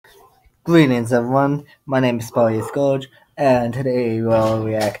Greetings everyone, my name is Polly Scourge, and today we're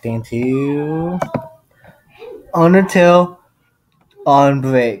reacting to Undertale on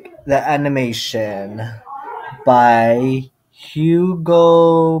Break, the animation by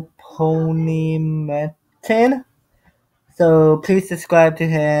Hugo Ponymetin. So please subscribe to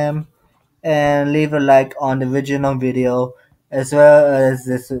him and leave a like on the original video as well as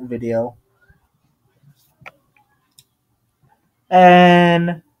this video.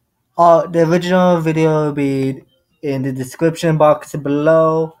 And the original video will be in the description box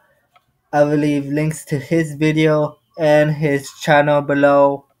below. I will leave links to his video and his channel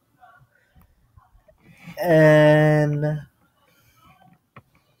below. And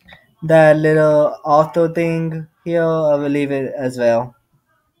that little auto thing here, I will leave it as well.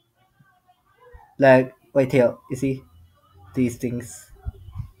 Like, right here, you see? These things.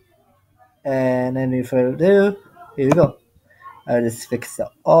 And then further ado, here we go. I'll just fix the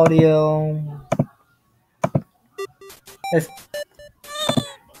audio. That's,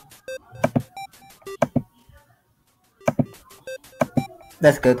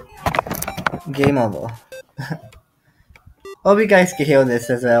 that's good. Game over. Hope you guys can hear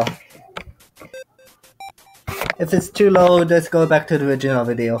this as well. If it's too low, let's go back to the original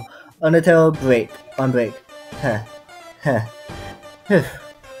video. Undertale break. On break. Huh. Huh.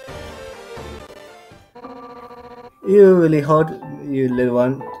 You really hurt you, little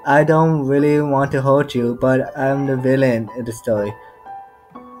one. I don't really want to hurt you, but I'm the villain in the story.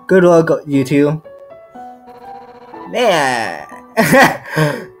 Good work, you two. Yeah.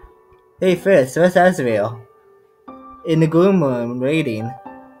 Hey, first, where's Azrael? In the groom room, waiting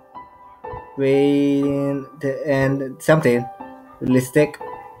to end something. Realistic.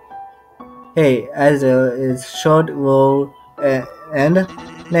 Hey, Azrael is short roll and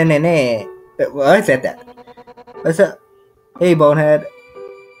nah. What is that? What's up? Hey, bonehead.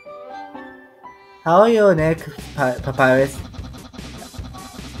 How are your neck, Papyrus?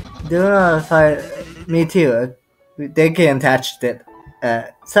 Do not fight me too. They can touch it.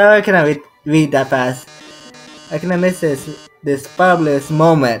 Sorry, I cannot read that fast. I cannot miss this fabulous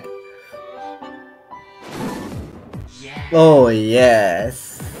moment. Oh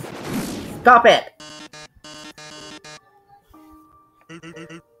yes. Stop it!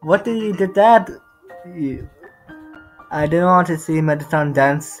 What did you did that? I didn't want to see Medicine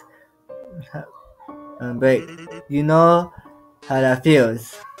dance. Wait, you know how that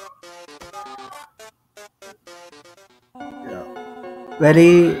feels.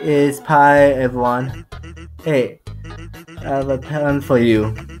 Ready is pie, everyone. Hey, I have a plan for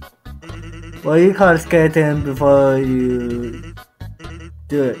you. What do you call a skeleton before you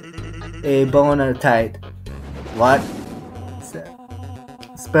do it? A bone or tight. What?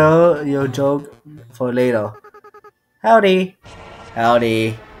 Spell your joke for later. Howdy.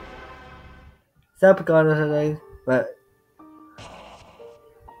 Howdy. Sup, God, but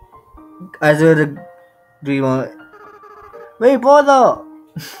I do the dreamer. Wait, brother!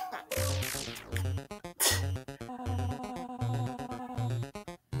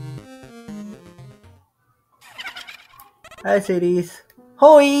 Hi, cities.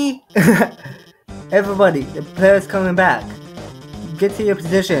 Hoi! Everybody, the player's coming back. Get to your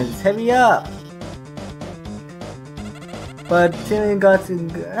positions. Hurry up! But Timmy got to...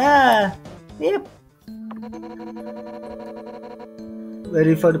 Yep.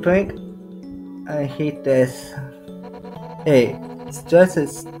 Ready for the prank? I hate this. Hey, it's just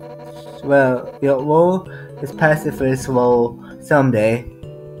as... Well, your role is past the first role someday.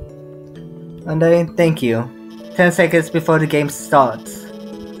 And then thank you. 10 seconds before the game starts.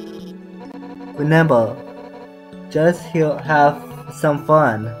 Remember, just have some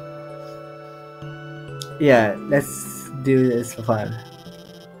fun. Yeah, let's do this for fun.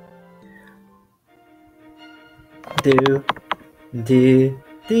 Do.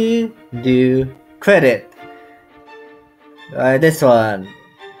 Credit. This one.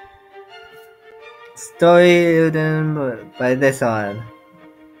 Story written by this one.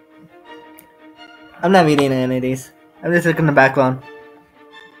 I'm not reading any of these. I'm just looking at the background.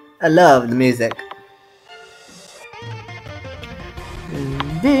 I love the music.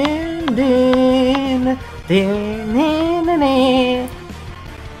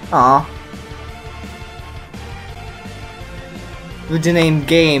 Aww. Original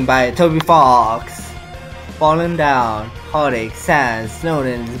game by Toby Fox. Falling Down, Heartache, Sands,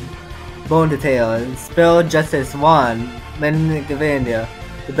 Snowden, Bone Detail, Spell Justice 1, Megavandia,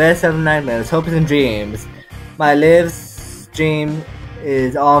 The Best of Nightmares, Hopes and Dreams. My live stream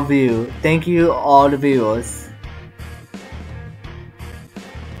is on view. Thank you all the viewers.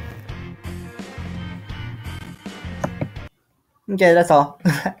 Okay, that's all.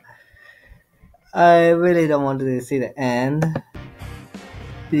 I really don't want to see the end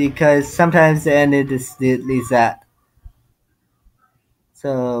because sometimes the end it leaves that.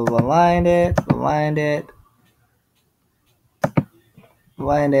 So rewind it,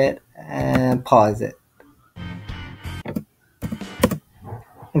 and pause it.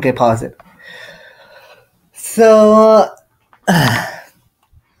 Okay, pause it. So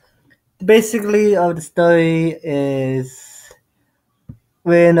basically, of the story is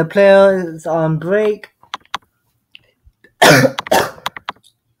when a player is on break,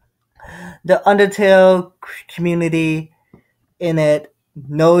 the Undertale community in it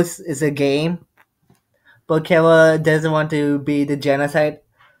knows it's a game, but Kara doesn't want to be the genocide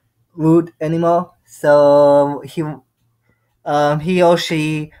route anymore. So he or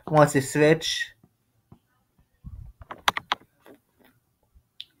she wants to switch,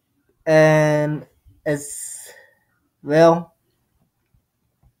 and as well,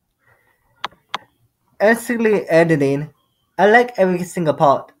 basically editing. I like every single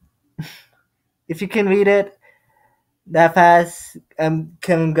part. If you can read it that fast,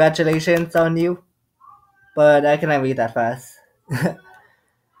 congratulations on you. But I cannot read that fast.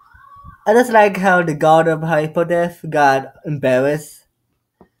 I just like how the god of hyperdeath got embarrassed.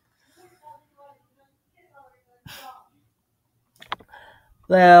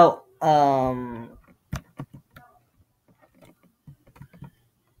 Well, mm,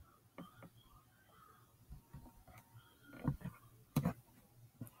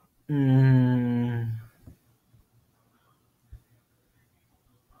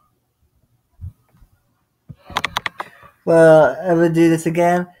 well, I will do this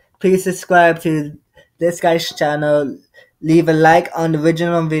again. Please subscribe to this guy's channel. Leave a like on the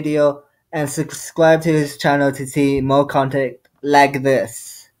original video and subscribe to his channel to see more content like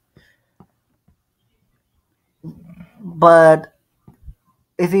this. But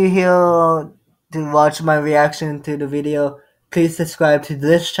if you're here to watch my reaction to the video, please subscribe to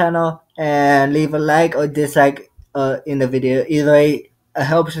this channel and leave a like or dislike in the video. Either way, it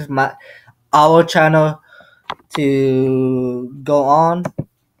helps our channel to go on.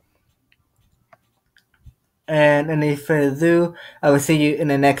 And any further ado, I will see you in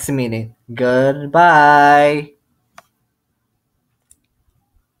the next meeting. Goodbye.